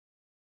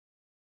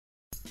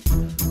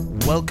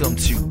Welcome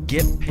to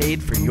Get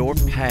Paid for Your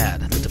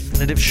Pad, the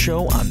definitive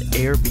show on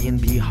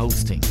Airbnb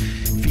hosting,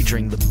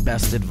 featuring the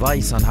best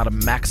advice on how to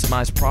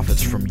maximize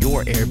profits from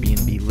your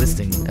Airbnb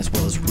listing, as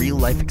well as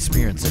real-life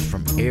experiences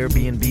from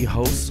Airbnb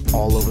hosts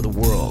all over the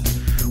world.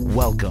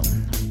 Welcome.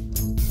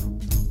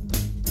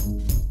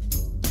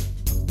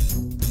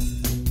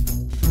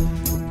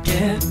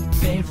 Get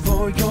paid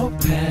for your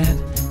pad.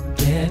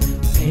 Get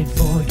paid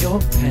for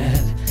your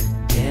pad.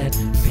 Get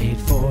paid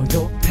for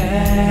your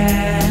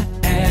pad.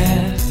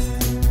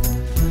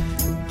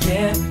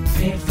 Get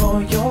paid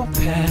for your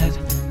pad.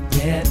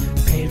 Get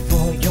paid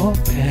for your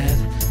pad.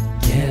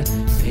 Get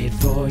paid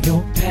for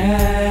your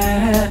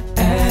pad.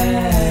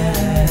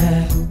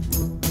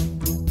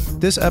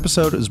 This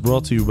episode is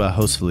brought to you by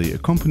Hostfully, a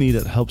company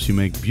that helps you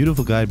make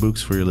beautiful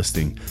guidebooks for your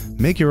listing.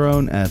 Make your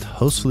own at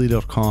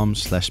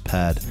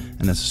hostfully.com/pad.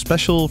 And as a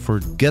special for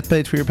Get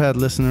Paid for Your Pad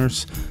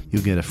listeners,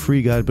 you'll get a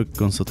free guidebook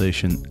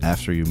consultation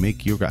after you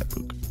make your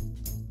guidebook.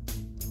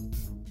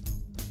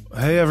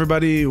 Hey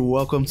everybody,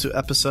 welcome to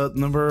episode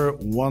number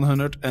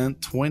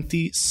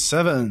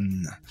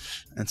 127.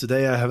 And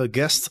today I have a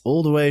guest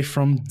all the way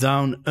from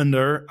down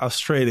under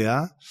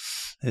Australia.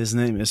 His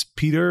name is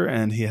Peter,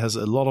 and he has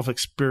a lot of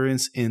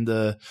experience in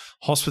the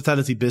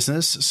hospitality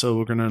business. So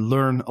we're going to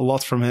learn a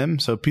lot from him.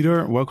 So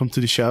Peter, welcome to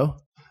the show.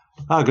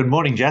 Good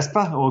morning,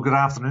 Jasper, or good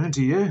afternoon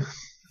to you.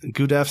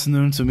 Good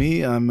afternoon to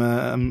me.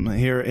 I'm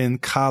here in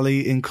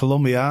Cali in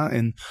Colombia,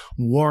 in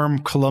warm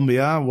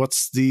Colombia.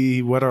 What's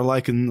the weather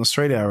like in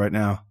Australia right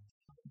now?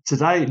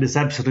 Today it is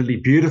absolutely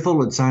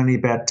beautiful. It's only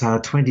about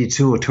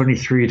 22 or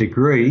 23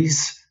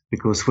 degrees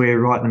because we're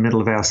right in the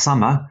middle of our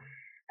summer.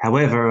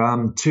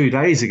 However, 2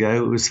 days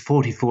ago it was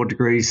 44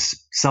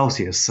 degrees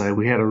Celsius, so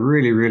we had a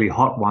really, really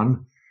hot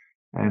one.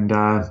 And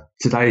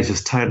today is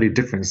just totally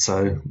different,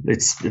 so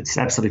it's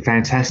absolutely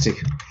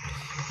fantastic.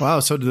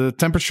 Wow, so the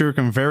temperature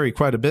can vary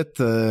quite a bit.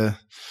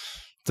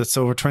 That's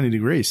over 20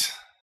 degrees.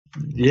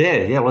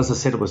 Yeah. Well, as I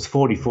said, it was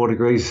 44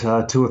 degrees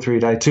 2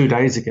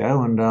 days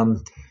ago, and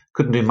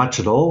couldn't do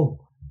much at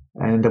all.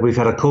 And we've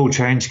had a cool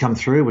change come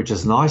through, which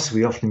is nice.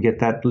 We often get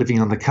that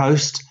living on the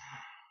coast.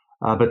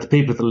 But the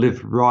people that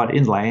live right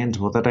inland,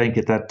 well, they don't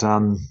get that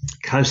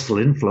coastal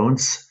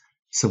influence.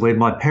 So where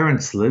my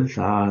parents live,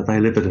 they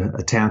live at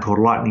a town called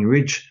Lightning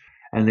Ridge,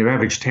 and their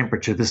average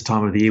temperature this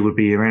time of the year would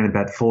be around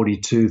about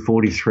 42,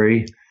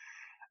 43.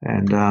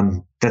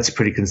 And that's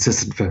pretty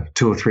consistent for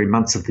 2 or 3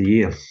 months of the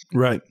year.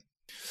 Right.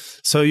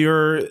 So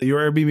your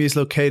Airbnb is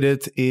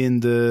located in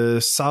the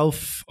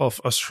south of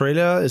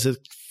Australia. Is it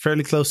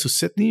fairly close to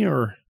Sydney,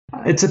 or?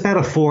 It's about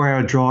a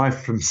 4-hour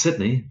drive from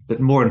Sydney, but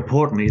more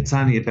importantly, it's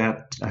only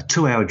about a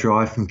 2-hour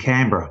drive from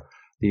Canberra,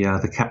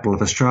 the capital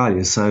of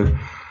Australia. So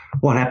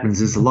what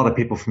happens is a lot of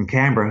people from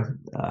Canberra,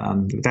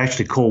 they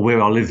actually call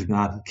where I live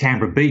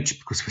Canberra Beach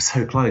because we're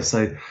so close.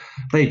 So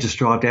they just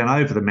drive down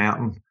over the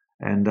mountain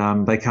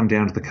and they come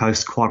down to the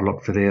coast quite a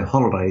lot for their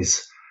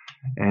holidays.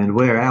 And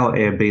where our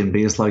Airbnb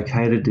is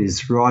located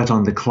is right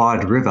on the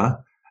Clyde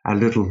River, a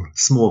little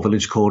small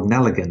village called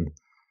Nalligan.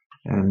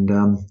 And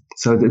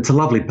so it's a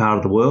lovely part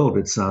of the world.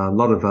 It's a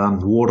lot of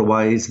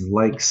waterways and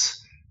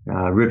lakes,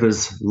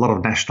 rivers, a lot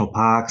of national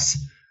parks,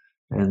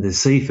 and there's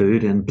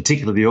seafood, and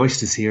particularly the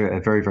oysters here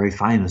are very, very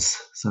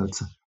famous. So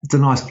it's a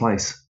nice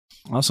place.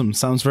 Awesome.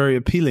 Sounds very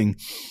appealing.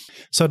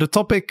 So the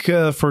topic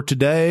for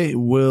today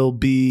will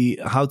be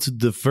how to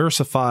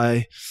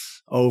diversify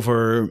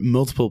over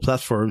multiple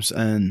platforms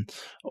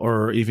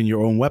or even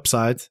your own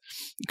website,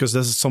 because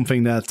this is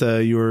something that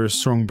you're a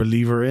strong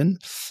believer in.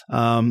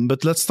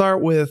 But let's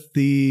start with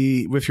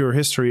your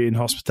history in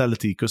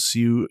hospitality, because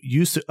you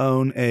used to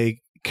own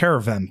a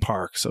caravan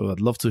park. So I'd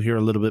love to hear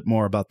a little bit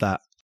more about that.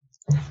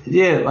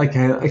 Yeah, like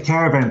a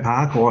caravan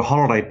park or a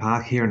holiday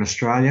park here in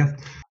Australia.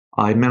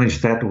 I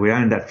managed that. We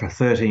owned that for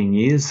 13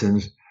 years.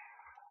 And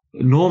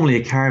normally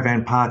a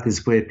caravan park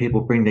is where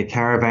people bring their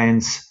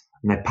caravans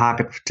and they park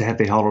it to have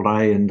their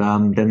holiday, and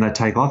then they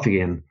take off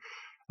again.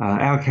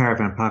 Our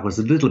caravan park was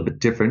a little bit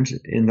different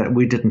in that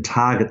we didn't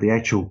target the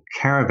actual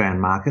caravan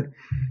market.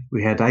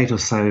 We had 8 or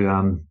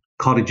so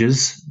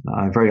cottages,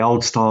 very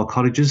old-style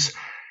cottages,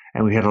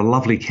 and we had a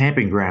lovely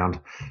camping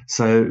ground.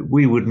 So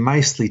we would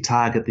mostly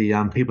target the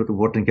people that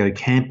wanted to go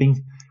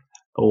camping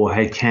or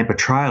had camper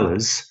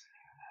trailers,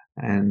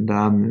 and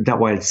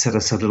that way it set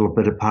us a little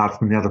bit apart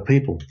from the other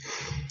people.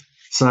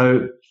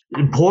 So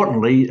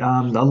importantly,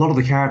 a lot of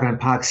the caravan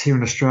parks here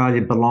in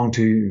Australia belong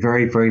to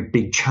very, very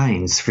big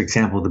chains. For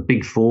example, the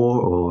Big Four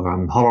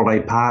or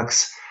holiday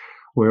parks,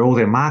 where all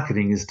their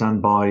marketing is done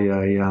by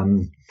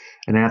an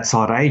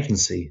outside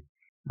agency.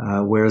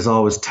 Whereas I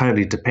was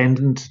totally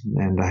dependent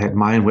and I had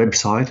my own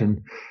website,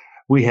 and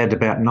we had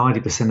about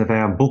 90% of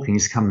our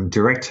bookings come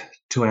direct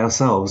to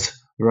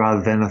ourselves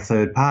rather than a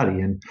third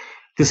party. And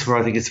this is where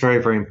I think it's very,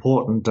 very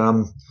important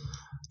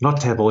not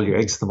to have all your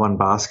eggs in the one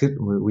basket.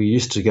 We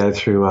used to go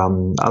through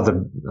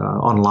other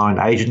online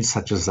agents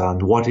such as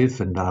Wotif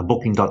and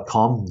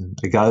Booking.com,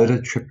 Agoda,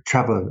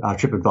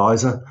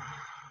 TripAdvisor.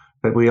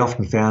 But we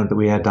often found that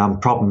we had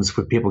problems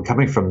with people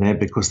coming from there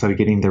because they were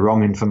getting the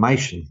wrong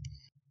information.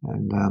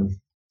 And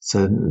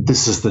So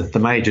this is the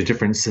major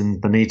difference in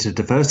the need to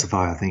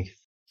diversify, I think.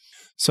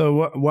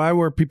 So why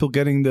were people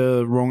getting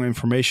the wrong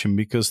information?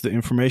 Because the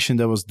information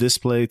that was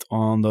displayed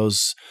on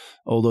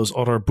all those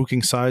other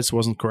booking sites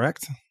wasn't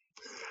correct?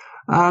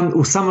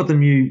 Well, some of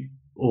them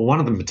or one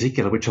of them in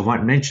particular, which I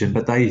won't mention,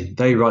 but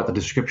they write the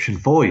description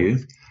for you.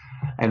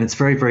 And it's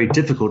very, very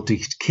difficult to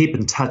keep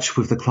in touch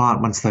with the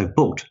client once they've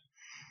booked.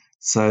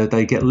 So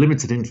they get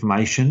limited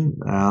information,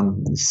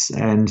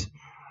 and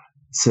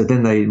so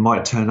then they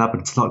might turn up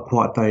and it's not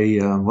quite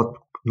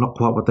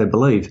what they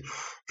believe.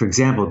 For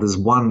example, there's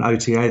one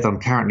OTA that I'm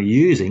currently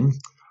using,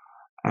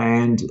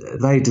 and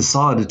they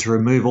decided to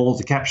remove all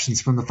the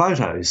captions from the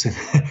photos.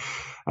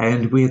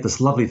 And we had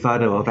this lovely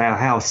photo of our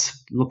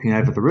house looking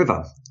over the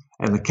river,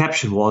 and the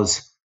caption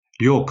was,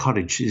 "Your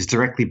cottage is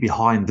directly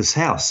behind this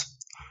house."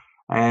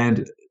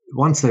 And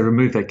once they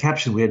removed that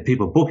caption, we had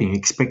people booking,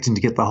 expecting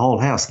to get the whole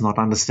house, not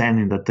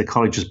understanding that the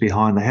cottage is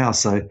behind the house.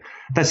 So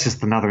that's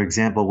just another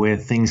example where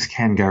things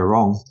can go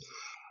wrong.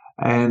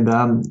 And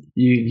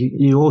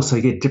you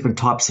also get different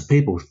types of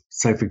people.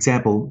 So, for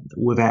example,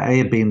 with our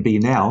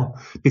Airbnb now,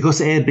 because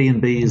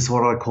Airbnb is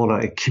what I call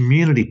a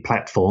community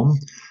platform,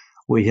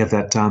 we have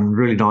that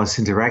really nice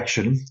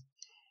interaction.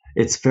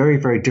 It's very,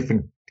 very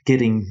different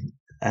getting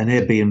an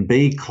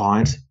Airbnb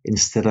client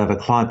instead of a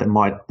client that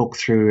might book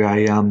through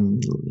a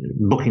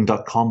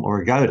booking.com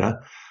or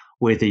Agoda,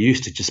 where they're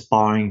used to just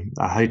buying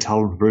a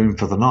hotel room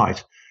for the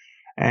night.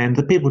 And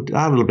the people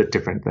are a little bit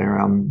different. They're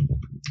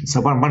so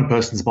one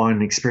person's buying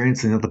an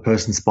experience and the other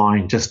person's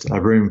buying just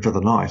a room for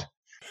the night.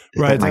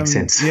 If right, that makes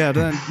sense. Yeah,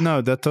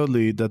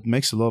 that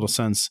makes a lot of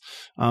sense.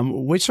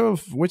 Which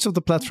of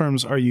the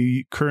platforms are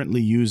you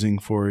currently using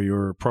for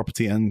your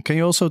property? And can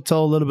you also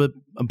tell a little bit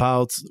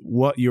about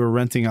what you're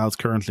renting out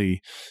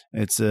currently?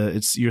 It's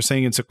you're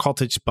saying it's a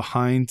cottage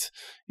behind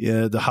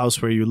the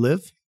house where you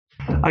live.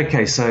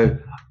 Okay, so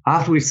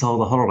after we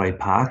sold the holiday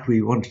park,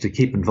 we wanted to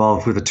keep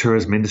involved with the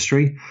tourism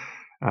industry.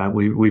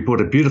 We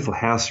bought a beautiful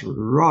house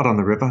right on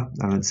the river,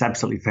 and it's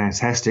absolutely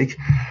fantastic.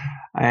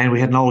 And we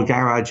had an old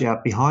garage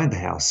out behind the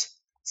house.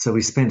 So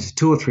we spent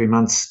 2 or 3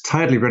 months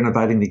totally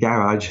renovating the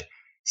garage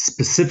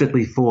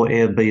specifically for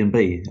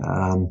Airbnb.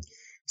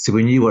 So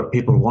we knew what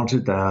people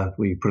wanted.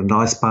 We put a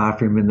nice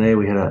bathroom in there.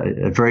 We had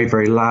a very,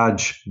 very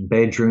large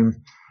bedroom.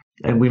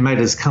 And we made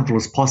it as comfortable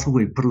as possible.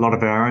 We put a lot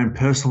of our own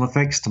personal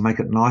effects to make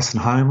it nice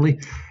and homely.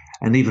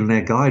 And even in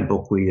our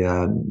guidebook, we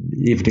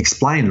even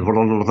explained what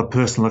a lot of the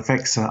personal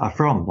effects are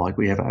from. Like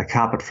we have a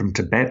carpet from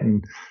Tibet,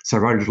 and so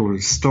I wrote a little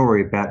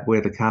story about where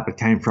the carpet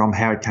came from,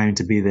 how it came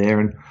to be there,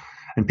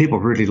 and people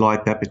really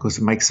like that because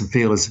it makes them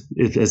feel as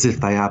if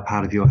they are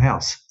part of your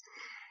house.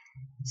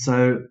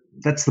 So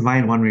that's the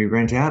main one we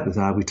rent out.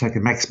 We take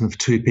a maximum of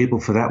 2 people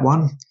for that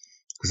one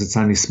because it's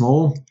only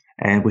small,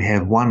 and we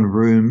have one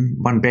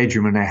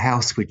bedroom in our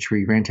house which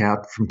we rent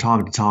out from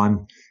time to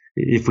time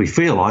if we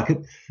feel like it,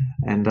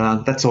 and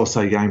that's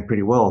also going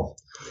pretty well.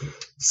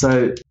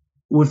 So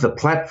with the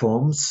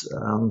platforms,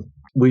 I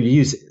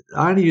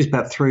only use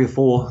about 3 or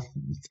 4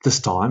 this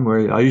time,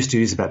 where I used to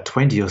use about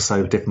 20 or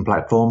so different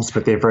platforms,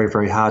 but they're very,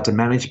 very hard to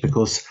manage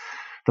because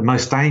the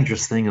most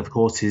dangerous thing, of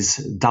course, is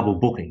double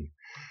booking.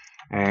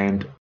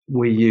 And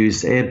we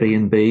use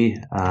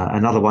Airbnb.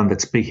 Another one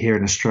that's big here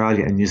in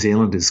Australia and New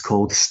Zealand is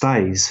called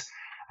Stays,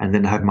 and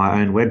then I have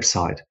my own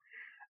website.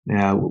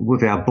 Now,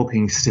 with our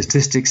booking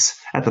statistics,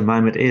 at the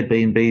moment,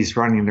 Airbnb is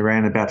running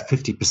around about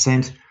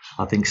 50%.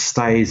 I think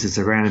Stays is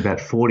around about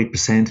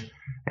 40%,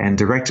 and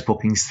direct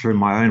bookings through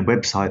my own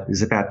website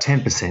is about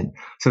 10%.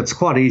 So it's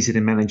quite easy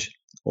to manage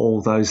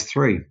all those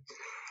 3.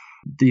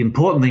 The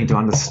important thing to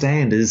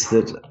understand is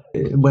that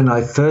when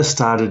I first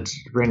started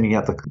renting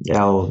out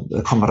our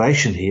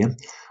accommodation here,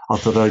 I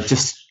thought I'd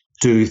just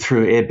do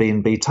through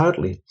Airbnb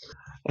totally.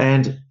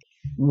 And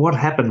what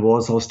happened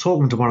was I was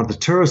talking to one of the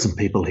tourism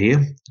people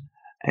here,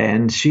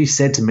 and she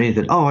said to me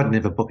that, I'd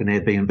never book an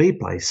Airbnb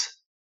place.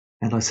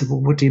 And I said,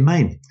 well, what do you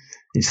mean?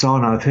 He said,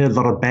 no, I've heard a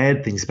lot of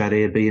bad things about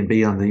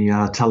Airbnb on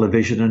the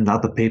television and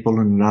other people,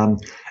 and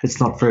it's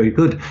not very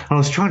good. And I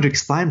was trying to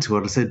explain to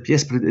her, I said,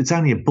 yes, but it's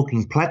only a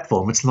booking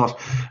platform. It's not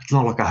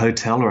like a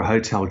hotel or a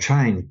hotel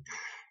chain.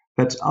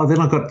 But then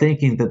I got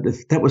thinking that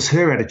if that was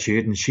her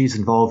attitude and she's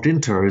involved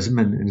in tourism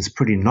and is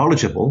pretty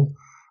knowledgeable,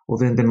 well,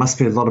 then there must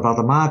be a lot of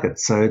other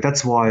markets. So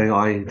that's why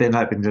I then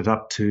opened it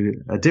up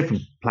to a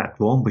different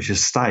platform, which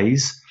is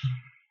Stays.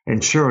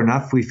 And sure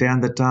enough, we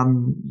found that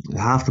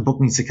half the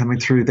bookings are coming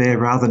through there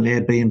rather than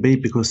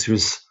Airbnb, because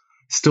there's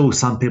still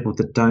some people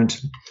that don't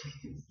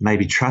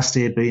maybe trust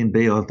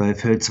Airbnb, or they've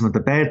heard some of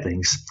the bad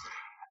things.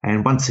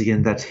 And once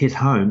again, that hit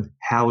home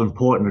how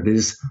important it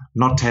is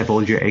not to have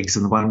all your eggs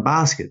in the one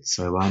basket.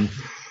 So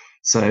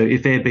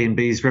if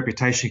Airbnb's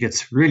reputation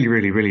gets really,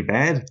 really, really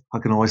bad, I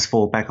can always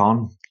fall back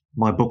on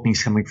my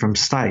bookings coming from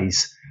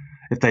Stays.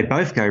 If they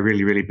both go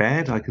really, really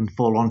bad, I can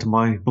fall onto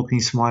my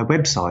bookings from my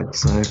website.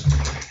 So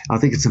I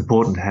think it's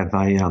important to have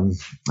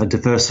a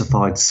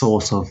diversified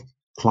source of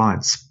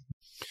clients.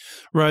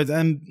 Right.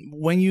 And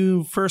when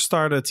you first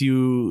started,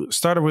 you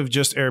started with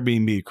just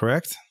Airbnb,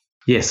 correct?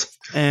 Yes.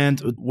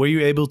 And were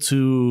you able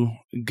to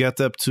get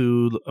up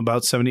to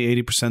about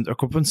 70-80%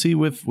 occupancy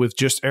with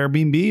just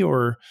Airbnb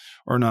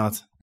or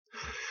not?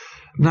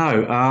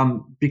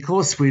 No,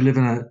 because we live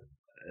in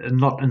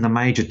not in the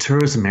major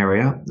tourism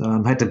area,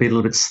 had to be a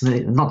little bit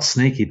not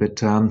sneaky,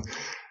 but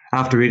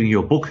after reading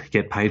your book,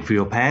 Get Paid for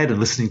Your Pad, and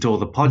listening to all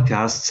the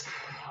podcasts,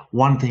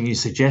 one thing you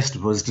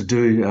suggested was to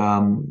do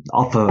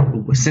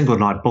offer single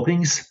night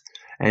bookings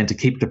and to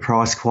keep the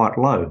price quite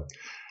low.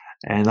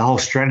 And the whole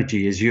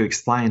strategy, as you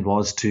explained,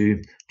 was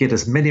to get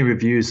as many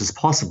reviews as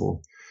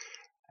possible.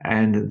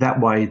 And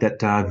that way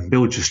that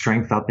builds your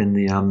strength up in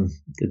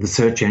the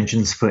search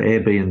engines for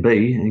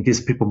Airbnb and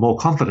gives people more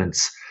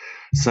confidence.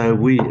 So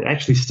we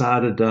actually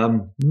started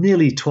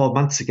nearly 12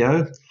 months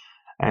ago,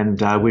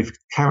 and we've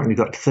currently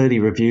got 30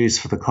 reviews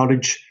for the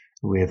cottage.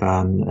 We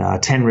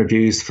have 10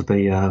 reviews for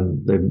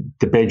the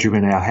bedroom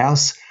in our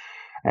house.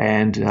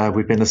 And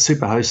we've been a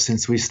super host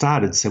since we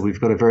started. So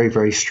we've got a very,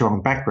 very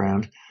strong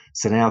background.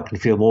 So now I can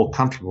feel more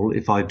comfortable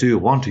if I do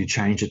want to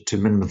change it to a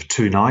minimum of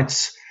 2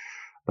 nights.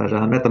 But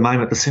at the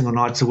moment, the single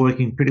nights are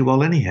working pretty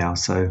well anyhow.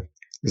 So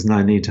there's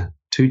no need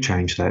to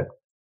change that.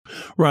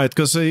 Right.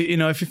 Because,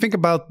 if you think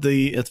about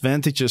the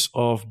advantages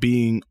of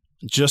being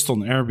just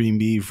on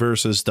Airbnb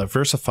versus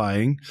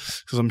diversifying,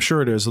 because I'm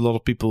sure there's a lot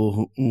of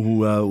people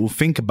who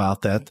think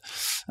about that.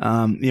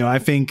 I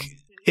think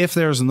if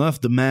there's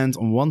enough demand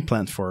on one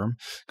platform,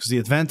 because the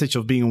advantage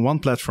of being on one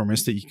platform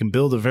is that you can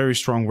build a very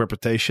strong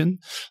reputation.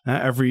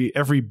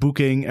 Every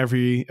booking,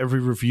 every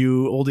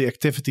review, all the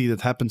activity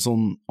that happens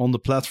on the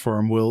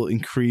platform will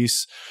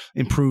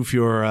improve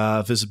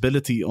your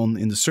visibility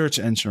in the search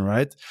engine,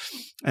 right?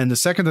 And the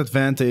second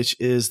advantage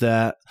is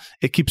that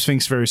it keeps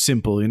things very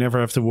simple. You never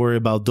have to worry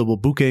about double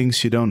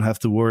bookings. You don't have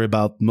to worry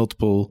about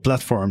multiple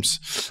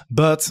platforms.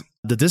 But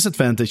the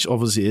disadvantage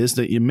obviously is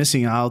that you're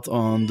missing out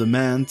on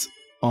demand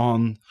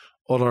on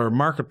other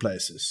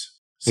marketplaces.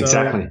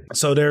 Exactly.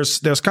 So there's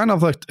kind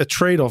of like a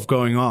trade-off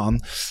going on.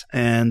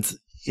 And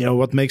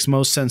what makes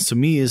most sense to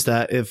me is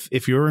that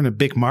if you're in a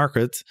big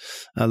market,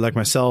 like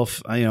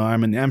myself,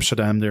 I'm in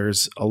Amsterdam,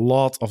 there's a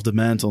lot of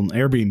demand on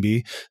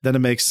Airbnb, then it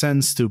makes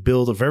sense to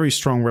build a very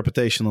strong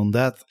reputation on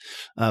that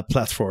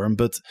platform.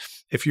 But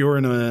if you're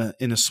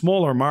in a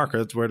smaller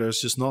market where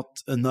there's just not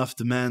enough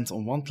demand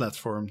on one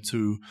platform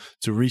to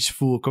reach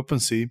full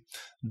occupancy,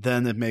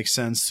 then it makes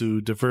sense to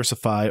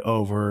diversify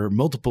over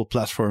multiple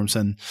platforms.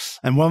 And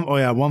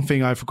one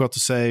thing I forgot to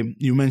say,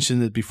 you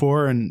mentioned it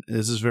before, and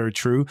this is very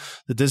true.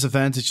 The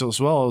disadvantage as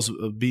well as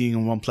being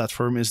on one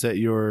platform is that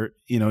you're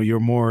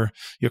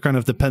kind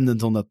of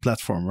dependent on that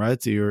platform, right?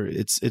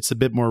 It's a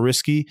bit more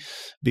risky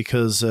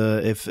because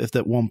if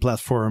that one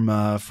platform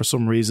for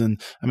some reason,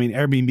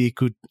 Airbnb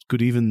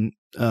could even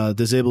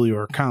disable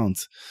your account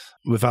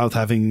without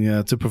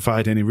having to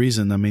provide any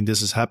reason. This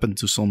has happened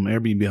to some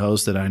Airbnb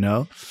hosts that I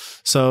know.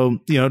 So,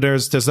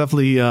 there's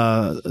definitely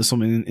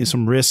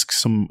some risk,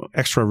 some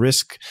extra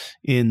risk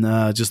in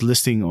just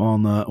listing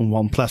on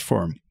one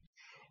platform.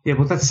 Yeah,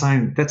 well, that's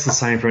the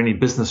same for any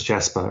business,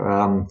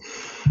 Jasper.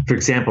 For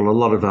example, a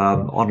lot of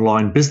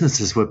online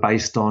businesses were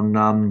based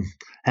on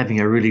having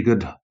a really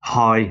good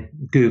high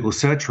Google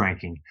search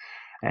ranking.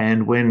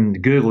 And when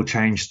Google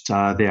changed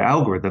their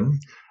algorithm,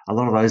 a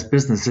lot of those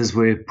businesses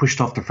were pushed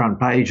off the front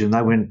page and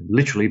they went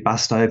literally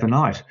bust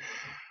overnight.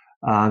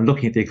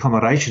 Looking at the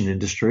accommodation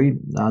industry,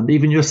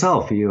 even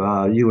yourself, you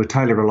were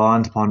totally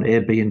reliant upon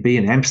Airbnb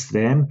in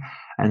Amsterdam,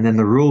 and then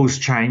the rules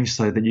changed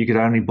so that you could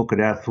only book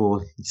it out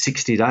for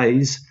 60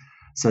 days.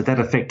 So that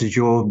affected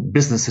your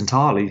business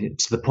entirely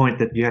to the point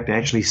that you had to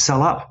actually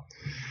sell up.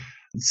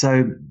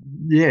 So,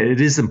 yeah,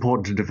 it is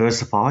important to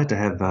diversify, to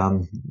have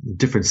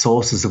different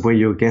sources of where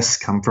your guests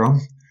come from.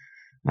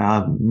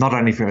 Not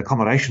only for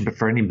accommodation, but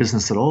for any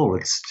business at all.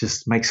 It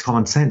just makes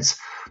common sense.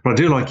 But I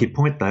do like your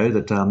point, though,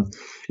 that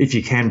if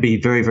you can be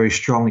very, very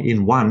strong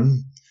in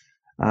one,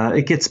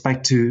 it gets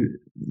back to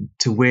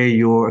where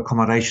your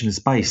accommodation is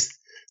based.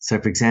 So,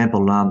 for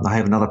example, I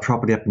have another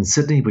property up in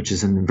Sydney, which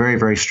is in very,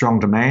 very strong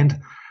demand,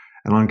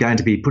 and I'm going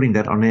to be putting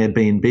that on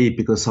Airbnb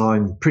because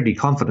I'm pretty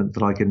confident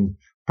that I can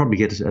probably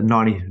get a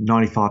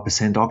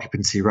 95%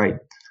 occupancy rate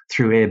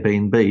through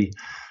Airbnb.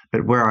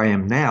 But where I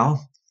am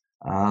now,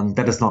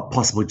 that is not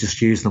possible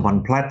just using the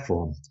one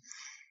platform.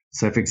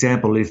 So, for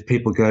example, if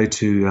people go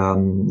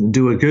to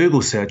do a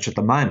Google search at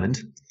the moment,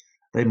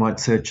 they might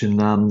search in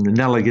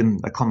Neligan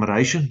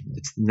accommodation.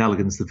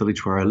 Neligan's the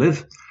village where I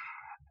live.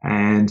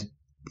 And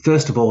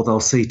first of all, they'll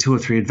see 2 or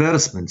 3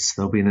 advertisements.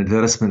 There'll be an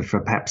advertisement for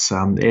perhaps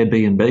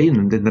Airbnb,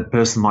 and then the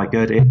person might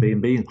go to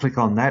Airbnb and click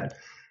on that.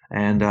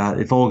 And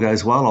if all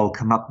goes well, I'll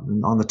come up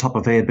on the top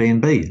of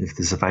Airbnb if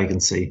there's a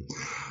vacancy.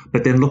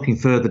 But then looking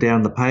further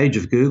down the page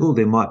of Google,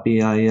 there might be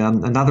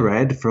another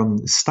ad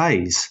from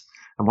Stays.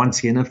 And once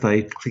again, if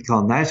they click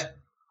on that,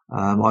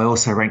 I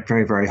also rank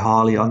very, very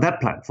highly on that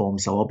platform,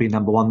 so I'll be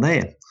number 1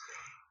 there.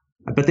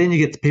 But then you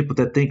get the people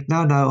that think,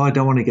 no, I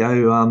don't want to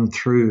go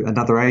through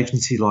another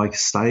agency like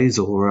Stays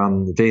or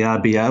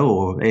VRBO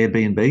or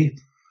Airbnb.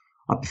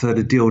 I prefer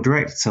to deal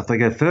direct. So if they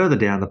go further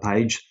down the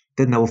page,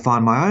 then they'll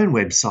find my own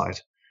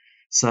website.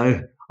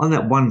 So on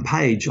that one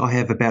page, I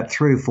have about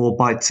 3 or 4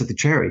 bites of the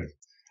cherry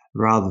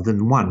rather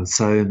than one.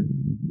 So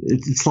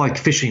it's like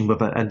fishing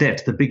with a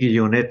net. The bigger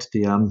your net,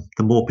 the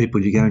more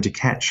people you're going to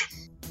catch.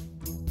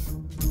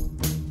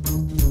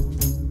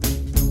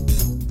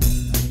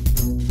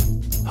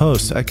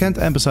 Host, I can't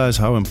emphasize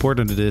how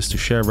important it is to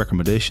share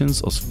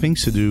recommendations of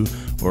things to do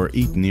or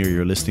eat near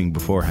your listing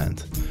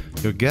beforehand.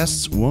 Your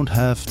guests won't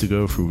have to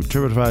go through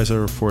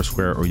TripAdvisor,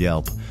 Foursquare or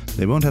Yelp.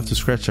 They won't have to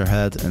scratch their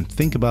head and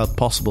think about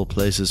possible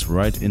places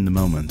right in the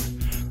moment.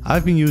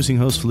 I've been using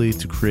Hostfully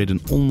to create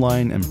an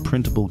online and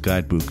printable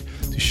guidebook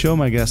to show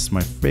my guests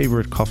my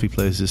favorite coffee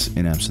places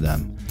in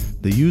Amsterdam.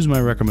 They use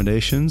my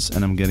recommendations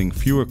and I'm getting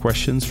fewer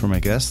questions from my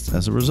guests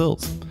as a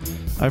result.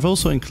 I've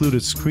also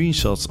included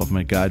screenshots of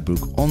my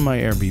guidebook on my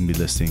Airbnb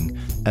listing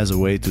as a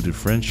way to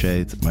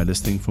differentiate my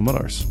listing from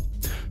others.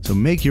 So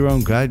make your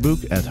own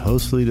guidebook at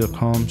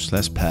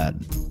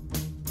hostfully.com/pad.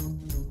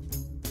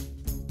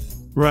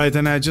 Right,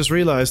 and I just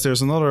realized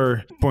there's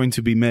another point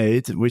to be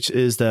made, which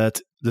is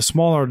that the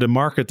smaller the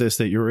market is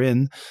that you're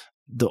in,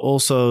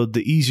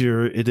 the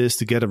easier it is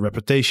to get a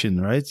reputation,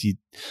 right?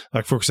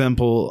 Like for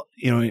example,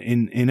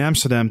 in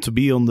Amsterdam, to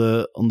be on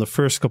the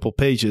first couple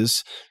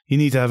pages, you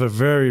need to have a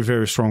very,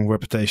 very strong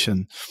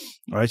reputation,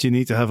 right? You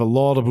need to have a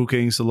lot of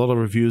bookings, a lot of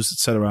reviews,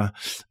 etc.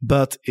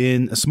 But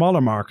in a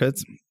smaller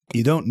market,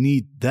 you don't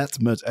need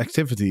that much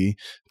activity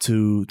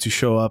to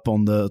show up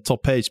on the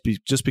top page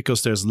just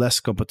because there's less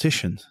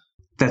competition.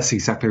 That's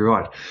exactly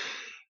right.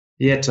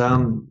 Yet,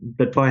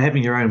 but by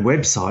having your own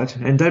website,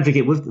 and don't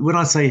forget, when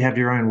I say have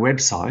your own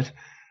website,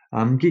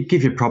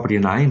 give your property a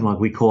name, like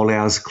we call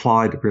ours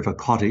Clyde River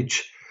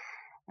Cottage.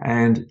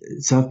 And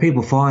so if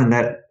people find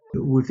that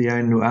with the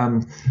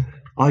own,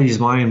 I use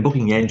my own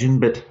booking engine,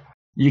 but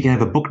you can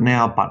have a book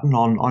now button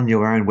on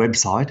your own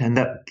website, and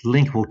that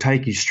link will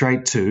take you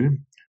straight to,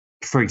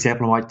 for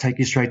example, it might take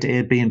you straight to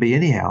Airbnb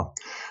anyhow,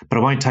 but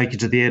it won't take you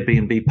to the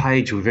Airbnb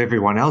page with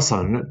everyone else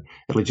on it.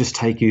 It'll just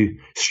take you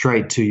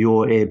straight to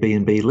your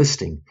Airbnb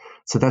listing.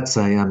 So that's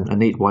a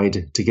neat way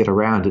to get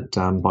around it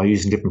by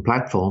using different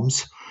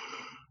platforms.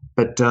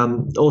 But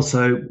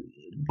also,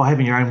 by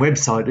having your own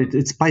website,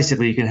 it's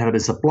basically you can have it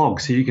as a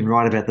blog, so you can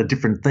write about the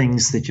different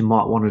things that you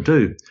might want to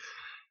do.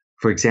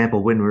 For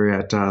example, when we were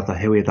at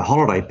the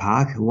holiday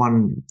park,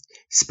 one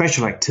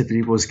special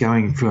activity was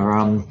going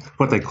for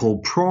what they call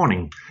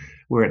prawning,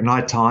 where at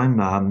night time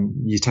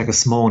you take a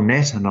small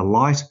net and a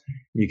light,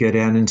 you go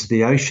down into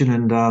the ocean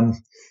and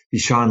you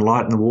shine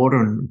light in the water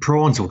and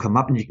prawns will come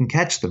up and you can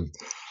catch them.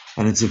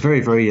 And it's a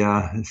very, very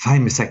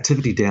famous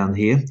activity down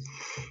here.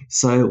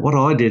 So what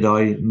I did,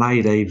 I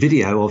made a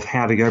video of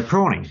how to go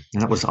prawning.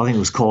 And I think it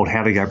was called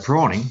How to Go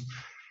Prawning.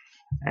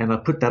 And I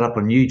put that up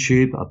on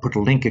YouTube. I put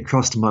a link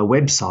across to my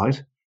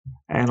website.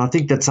 And I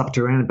think that's up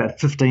to around about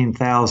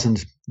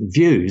 15,000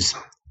 views.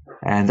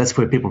 And that's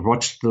where people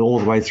watched it all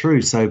the way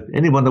through. So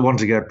anyone that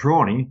wanted to go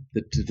prawning,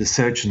 to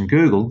search in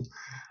Google,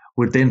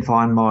 would then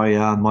find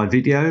my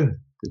video.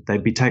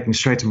 They'd be taken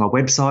straight to my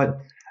website.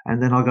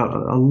 And then I got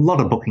a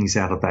lot of bookings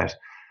out of that.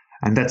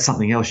 And that's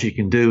something else you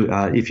can do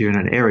if you're in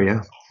an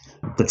area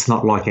that's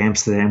not like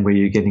Amsterdam where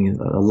you're getting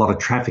a lot of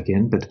traffic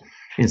in, but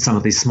in some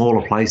of these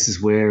smaller places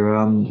where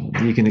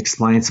you can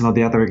explain some of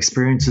the other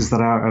experiences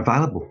that are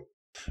available.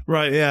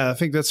 Right, yeah, I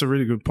think that's a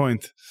really good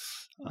point.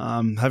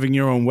 Having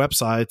your own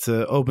website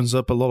opens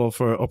up a lot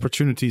of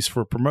opportunities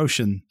for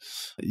promotion.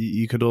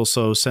 You could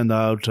also send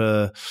out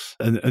a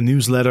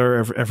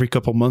newsletter every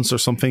couple months or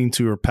something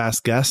to your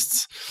past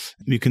guests.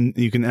 You can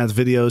add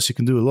videos. You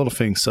can do a lot of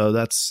things. So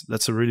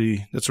that's a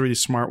really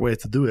smart way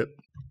to do it.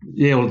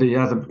 Yeah, well,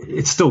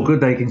 it's still good.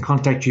 They can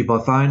contact you by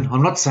phone.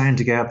 I'm not saying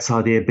to go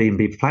outside the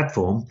Airbnb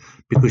platform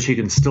because you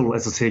can still,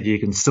 as I said, you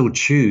can still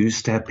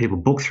choose to have people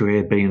book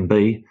through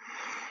Airbnb.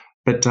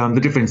 But the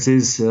difference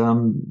is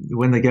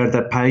when they go to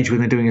that page, when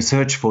they're doing a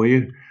search for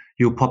you,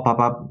 you'll pop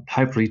up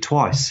hopefully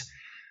twice.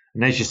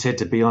 And as you said,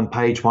 to be on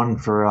page one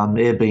for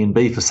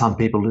Airbnb, for some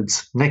people,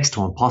 it's next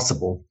to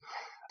impossible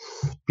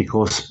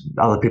because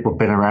other people have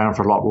been around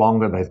for a lot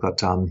longer. They've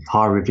got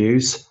high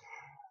reviews.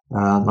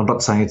 I'm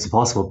not saying it's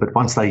impossible, but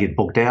once they get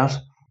booked out,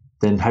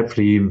 then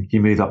hopefully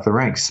you move up the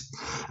ranks.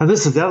 And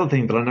this is the other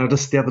thing that I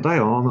noticed the other day.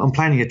 I'm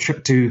planning a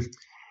trip to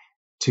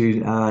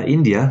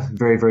India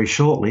very, very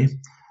shortly.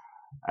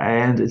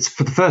 And it's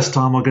for the first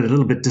time I got a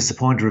little bit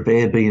disappointed with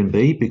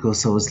Airbnb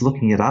because I was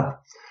looking it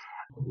up.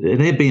 An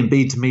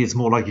Airbnb to me is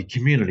more like a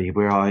community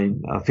where I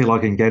feel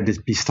like I can go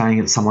to be staying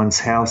at someone's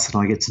house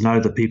and I get to know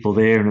the people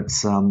there, and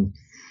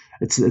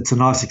it's a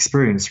nice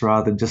experience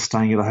rather than just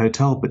staying at a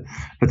hotel.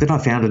 But then I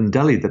found in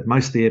Delhi that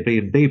most of the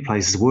Airbnb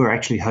places were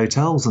actually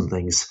hotels and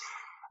things.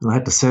 And I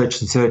had to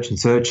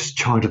search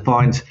trying to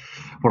find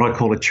what I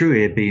call a true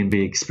Airbnb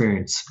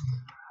experience.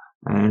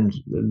 And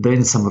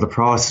then some of the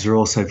prices are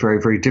also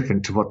very, very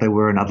different to what they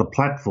were in other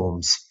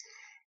platforms.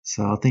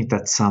 So I think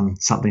that's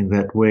something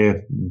that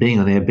where being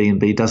on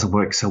Airbnb doesn't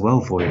work so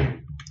well for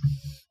you.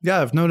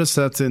 Yeah, I've noticed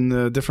that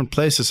in different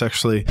places,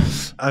 actually.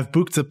 I've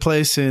booked a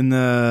place in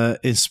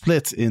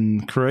Split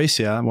in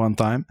Croatia one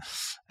time,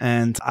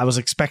 and I was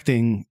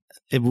expecting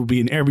it would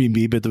be an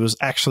Airbnb, but it was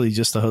actually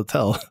just a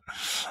hotel.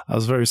 I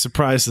was very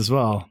surprised as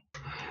well.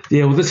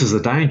 Yeah, well, this is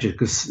a danger,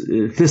 because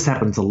if this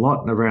happens a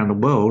lot around the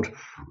world,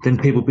 then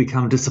people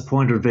become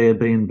disappointed with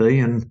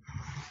Airbnb,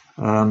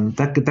 and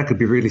that could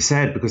be really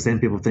sad, because then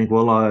people think,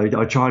 well,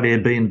 I tried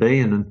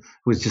Airbnb and it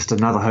was just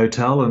another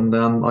hotel, and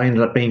I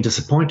ended up being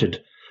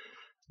disappointed.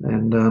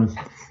 And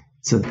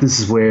so this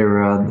is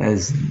where,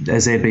 as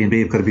Airbnb,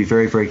 you've got to be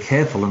very, very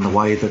careful in the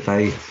way that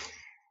they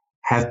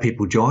have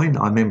people join.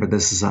 I remember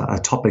this is a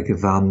topic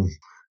of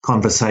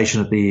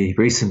conversation at the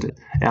recent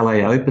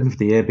LA Open for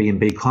the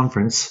Airbnb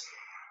conference,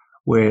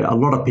 where a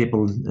lot of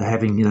people are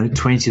having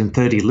 20 and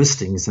 30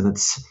 listings, and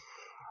it's,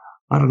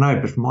 I don't know,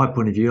 but from my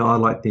point of view, I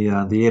like the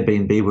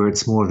Airbnb, where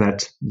it's more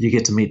that you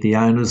get to meet the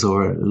owners,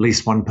 or at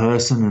least one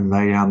person, and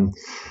they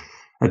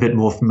a bit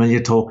more familiar,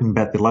 talking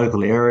about the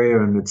local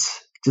area, and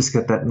it's just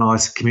got that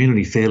nice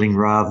community feeling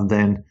rather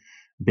than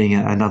being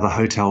another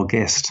hotel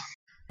guest.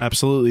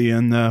 Absolutely.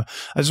 And I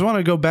just want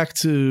to go back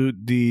to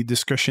the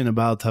discussion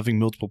about having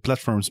multiple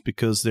platforms,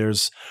 because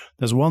there's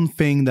one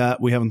thing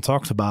that we haven't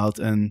talked about,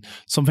 and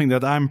something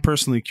that I'm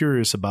personally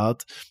curious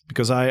about,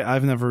 because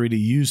I've never really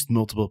used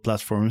multiple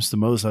platforms. The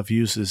most I've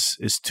used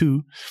is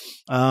two.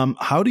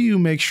 How do you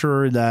make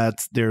sure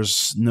that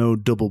there's no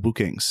double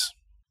bookings?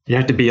 You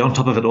have to be on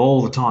top of it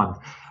all the time.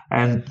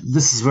 And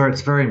this is where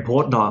it's very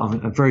important.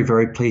 I'm very,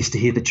 very pleased to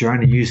hear that you're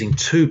only using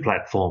two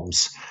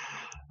platforms.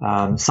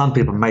 Some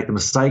people make the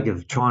mistake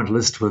of trying to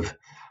list with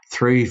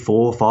 3,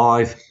 4,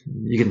 5.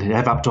 You can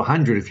have up to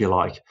 100 if you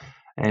like.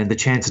 And the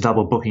chance of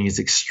double booking is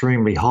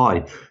extremely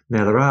high.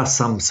 Now, there are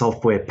some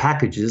software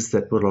packages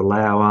that will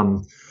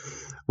allow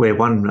where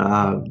one,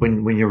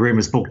 when your room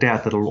is booked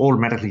out, that'll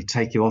automatically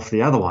take you off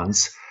the other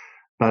ones.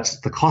 But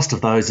the cost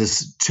of those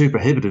is too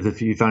prohibitive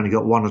if you've only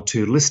got 1 or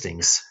 2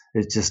 listings.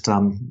 It's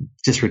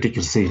just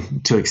ridiculously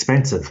too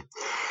expensive.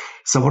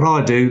 So what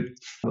I do,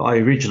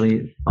 I'm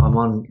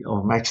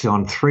actually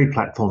on 3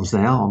 platforms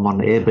now. I'm on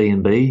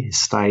Airbnb,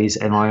 Stays,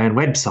 and my own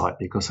website,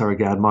 because I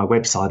regard my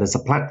website as a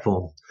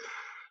platform.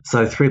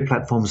 So 3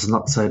 platforms is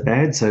not so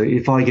bad. So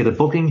if I get a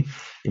booking,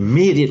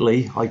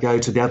 immediately I go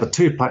to the other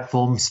 2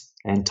 platforms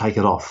and take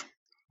it off.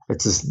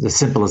 It's as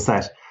simple as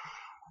that.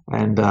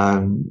 And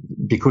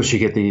because you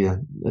get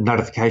the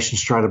notification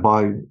straight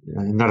away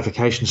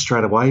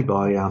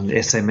by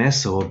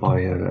SMS or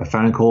by a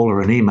phone call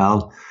or an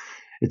email,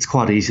 it's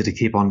quite easy to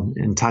keep on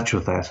in touch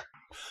with that.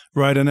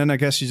 Right. And then I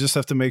guess you just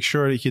have to make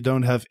sure that you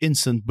don't have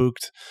instant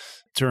booked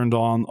turned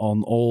on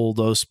all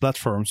those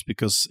platforms,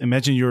 because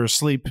imagine you're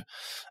asleep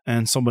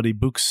and somebody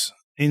books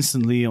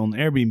instantly on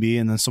Airbnb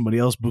and then somebody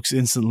else books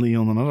instantly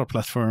on another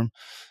platform,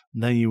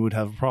 then you would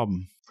have a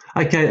problem.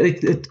 Okay,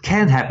 it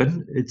can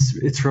happen.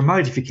 It's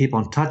remote if you keep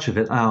on top of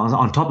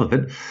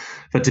it.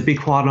 But to be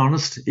quite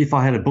honest, if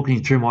I had a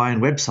booking through my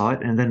own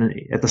website and then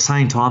at the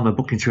same time a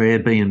booking through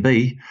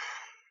Airbnb,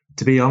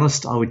 to be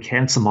honest, I would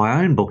cancel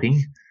my own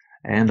booking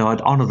and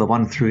I'd honour the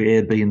one through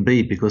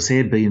Airbnb, because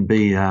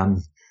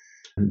Airbnb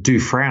do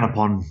frown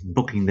upon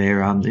booking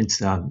their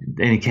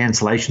any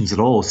cancellations at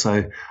all.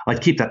 So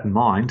I'd keep that in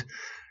mind.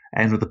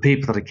 And with the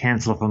people that I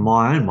cancel off on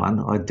my own one,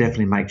 I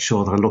definitely make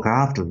sure that I look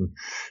after them.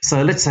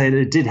 So let's say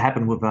it did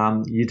happen with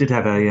you did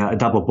have a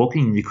double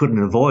booking and you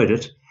couldn't avoid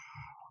it.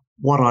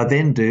 What I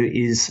then do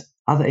is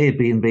other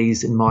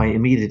Airbnbs in my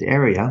immediate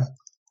area,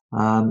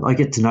 I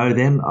get to know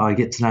them. I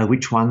get to know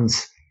which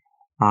ones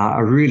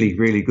are really,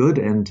 really good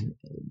and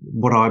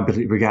what I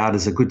regard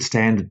as a good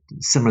standard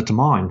similar to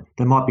mine.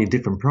 There might be a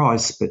different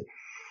price, but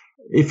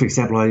if, for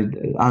example,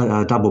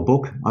 I double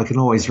book, I can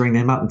always ring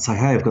them up and say,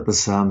 hey, I've got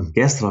this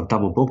guest that I've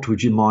double booked.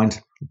 Would you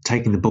mind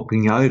taking the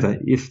booking over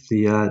if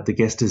the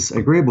guest is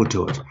agreeable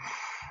to it?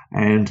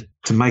 And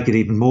to make it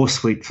even more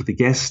sweet for the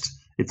guest,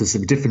 if there's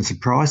a difference in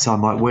price, I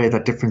might wear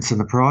that difference in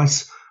the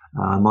price.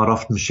 I might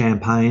offer them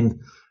champagne.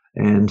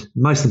 And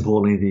most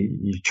importantly,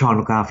 you try and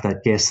look after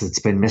that guest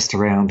that's been messed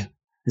around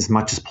as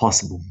much as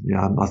possible.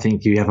 I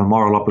think you have a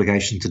moral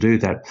obligation to do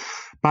that.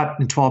 But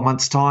in 12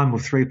 months' time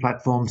with 3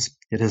 platforms,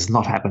 it has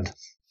not happened.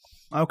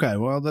 Okay,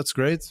 well, that's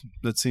great.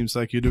 That seems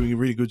like you're doing a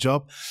really good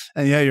job.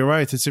 And yeah, you're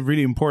right. It's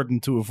really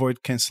important to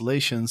avoid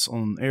cancellations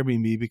on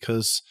Airbnb,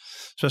 because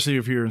especially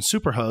if you're in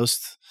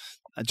Superhost,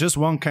 just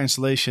one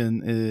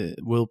cancellation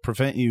will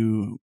prevent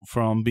you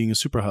from being a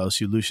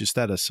Superhost. You lose your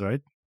status, right?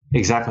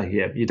 Exactly.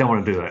 Yeah, you don't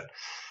want to do that.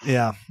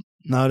 Yeah.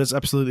 No, that's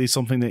absolutely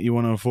something that you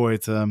want to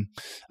avoid.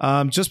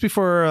 Just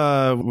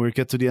before we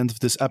get to the end of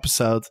this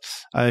episode,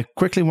 I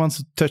quickly want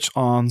to touch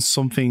on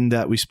something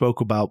that we spoke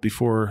about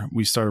before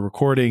we started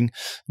recording,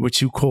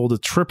 which you call the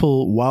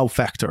triple wow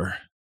factor.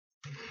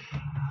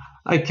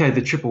 Okay,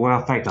 the triple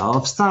wow factor.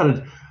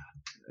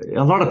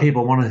 A lot of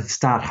people want to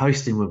start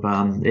hosting with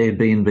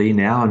Airbnb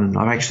now, and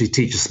I actually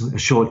teach a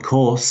short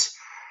course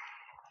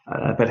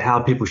about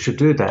how people should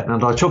do that.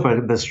 And I talk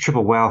about this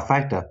triple wow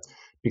factor,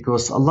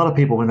 because a lot of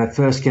people, when they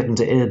first get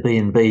into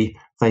Airbnb,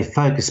 they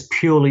focus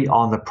purely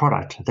on the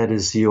product, that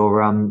is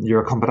your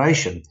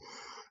accommodation.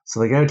 So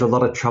they go to a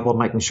lot of trouble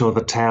making sure the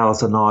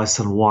towels are nice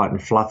and white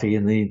and fluffy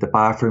and the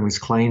bathroom is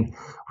clean,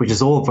 which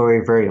is all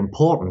very, very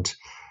important.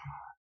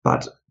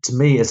 But to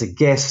me as a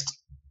guest,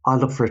 I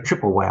look for a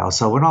triple wow.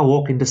 So when I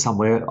walk into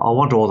somewhere, I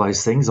want all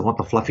those things. I want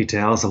the fluffy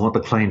towels. I want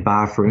the clean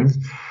bathroom.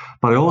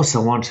 But I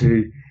also want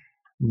to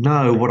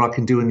know what I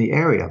can do in the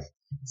area.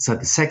 So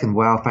the second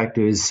wow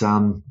factor is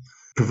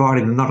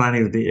providing them not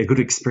only a good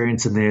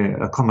experience in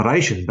their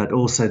accommodation, but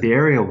also the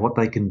area, what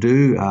they can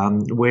do,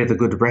 where the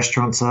good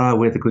restaurants are,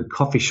 where the good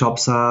coffee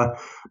shops are,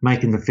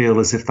 making them feel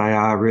as if they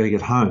are really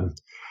at home.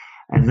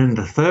 And then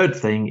the third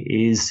thing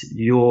is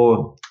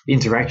your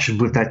interaction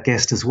with that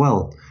guest as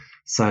well.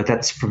 So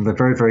that's from the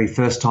very, very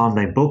first time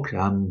they book,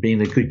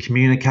 being a good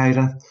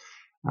communicator,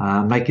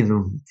 making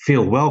them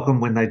feel welcome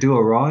when they do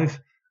arrive,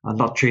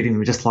 not treating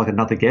them just like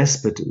another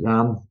guest, but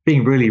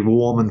being really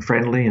warm and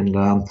friendly and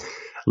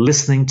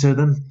listening to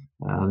them.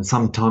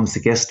 Sometimes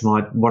the guest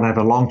might want to have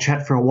a long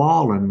chat for a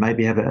while and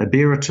maybe have a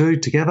beer or two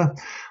together,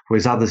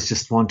 whereas others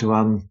just want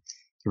to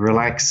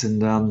relax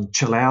and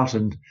chill out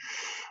and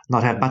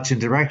not have much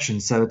interaction.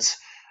 So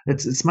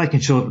it's making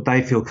sure that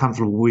they feel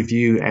comfortable with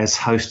you as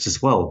host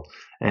as well.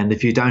 And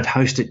if you don't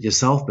host it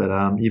yourself, but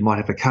you might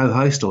have a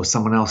co-host or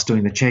someone else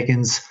doing the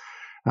check-ins,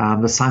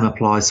 the same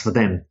applies for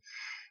them.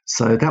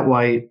 So that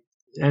way,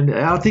 and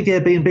I think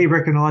Airbnb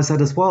recognise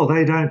that as well.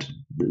 They don't,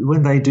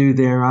 when they do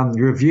their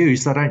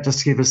reviews, they don't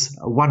just give us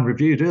one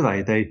review, do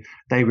they?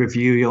 They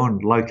review you on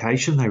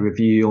location, they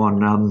review you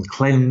on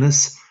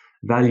cleanliness,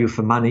 value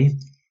for money.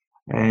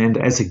 And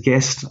as a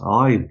guest,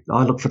 I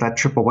look for that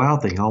triple wow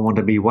thing. I want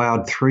to be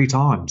wowed 3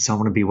 times. I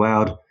want to be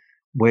wowed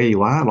where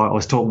you are. Like I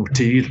was talking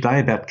to you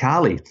today about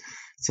Carly.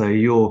 So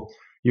your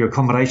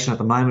accommodation at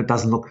the moment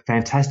doesn't look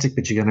fantastic,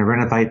 but you're going to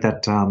renovate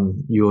that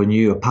your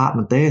new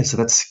apartment there. So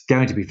that's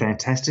going to be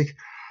fantastic.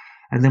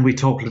 And then we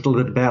talk a little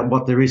bit about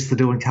what there is to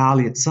do in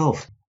Carly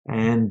itself.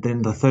 And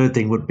then the third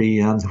thing would be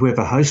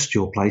whoever hosts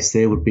your place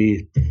there would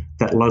be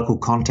that local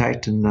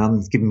contact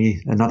and giving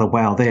me another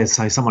wow there.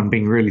 So someone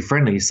being really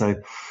friendly. So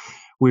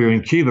we were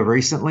in Cuba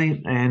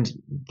recently, and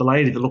the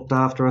lady that looked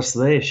after us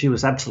there, she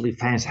was absolutely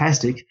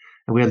fantastic.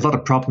 And we had a lot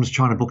of problems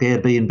trying to book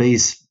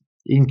Airbnbs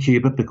in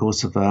Cuba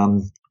because of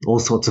all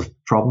sorts of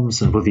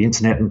problems with the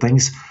internet and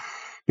things.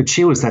 But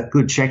she was that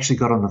good. She actually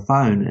got on the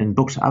phone and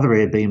booked other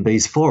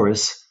Airbnbs for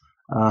us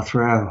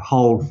through our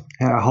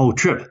whole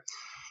trip.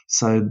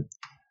 So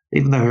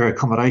even though her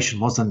accommodation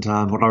wasn't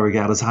what I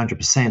regard as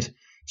 100%,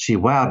 she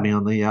wowed me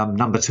on the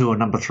number 2 and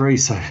number 3.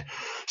 So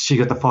she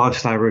got the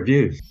 5-star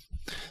review.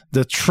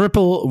 The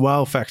triple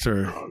wow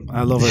factor.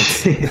 I love it.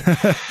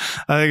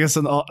 I think it's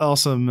an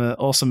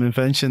awesome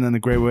invention and a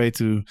great way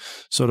to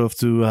sort of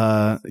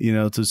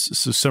to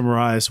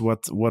summarize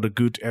what a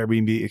good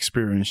Airbnb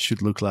experience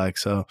should look like.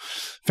 So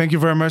thank you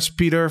very much,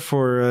 Peter,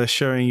 for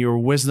sharing your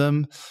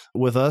wisdom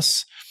with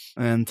us.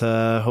 And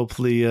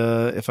hopefully,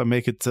 if I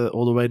make it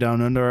all the way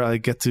down under, I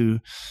get to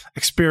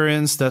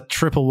experience that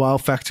triple wow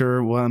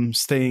factor while I'm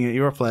staying at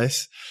your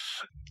place.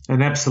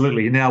 And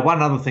absolutely. Now,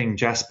 one other thing,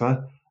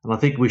 Jasper, and I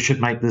think we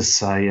should make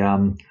this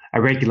a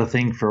regular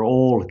thing for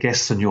all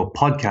guests on your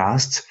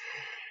podcasts,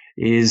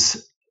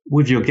 is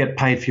with your Get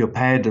Paid for Your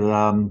Pad,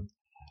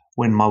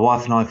 when my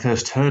wife and I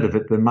first heard of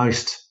it,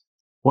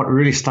 what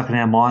really stuck in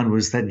our mind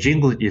was that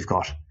jingle that you've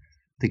got,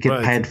 the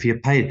Get Paid for Your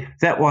Pad.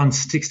 That one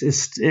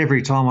sticks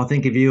every time I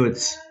think of you.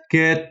 It's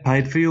Get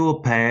Paid for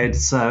Your Pad.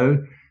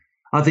 So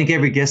I think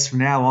every guest from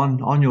now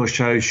on your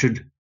show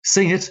should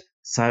sing it.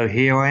 So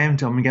here I am.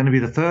 I'm going to be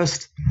the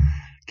first.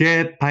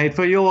 Get paid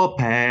for your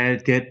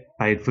pad, get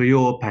paid for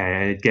your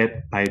pad,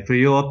 get paid for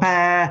your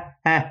pad.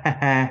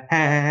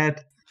 I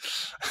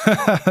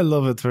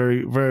love it.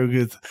 Very, very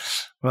good.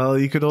 Well,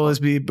 you could always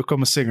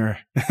become a singer.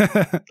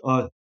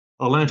 I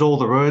learned all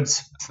the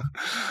words.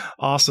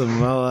 Awesome.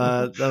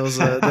 Well,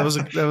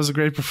 that was a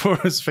great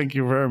performance. Thank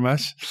you very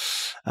much.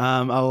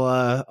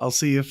 I'll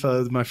see if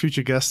my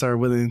future guests are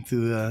willing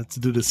to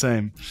do the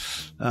same.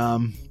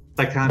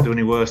 They can't do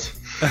any worse.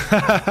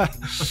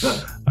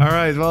 All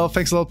right. Well,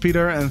 thanks a lot,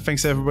 Peter, and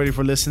thanks everybody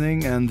for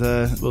listening. And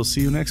we'll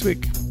see you next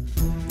week.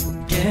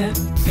 Get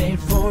paid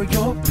for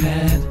your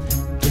pad.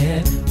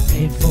 Get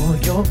paid for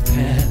your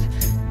pad.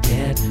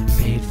 Get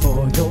paid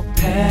for your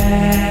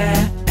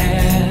pad.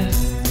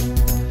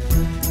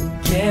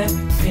 Get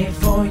paid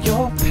for your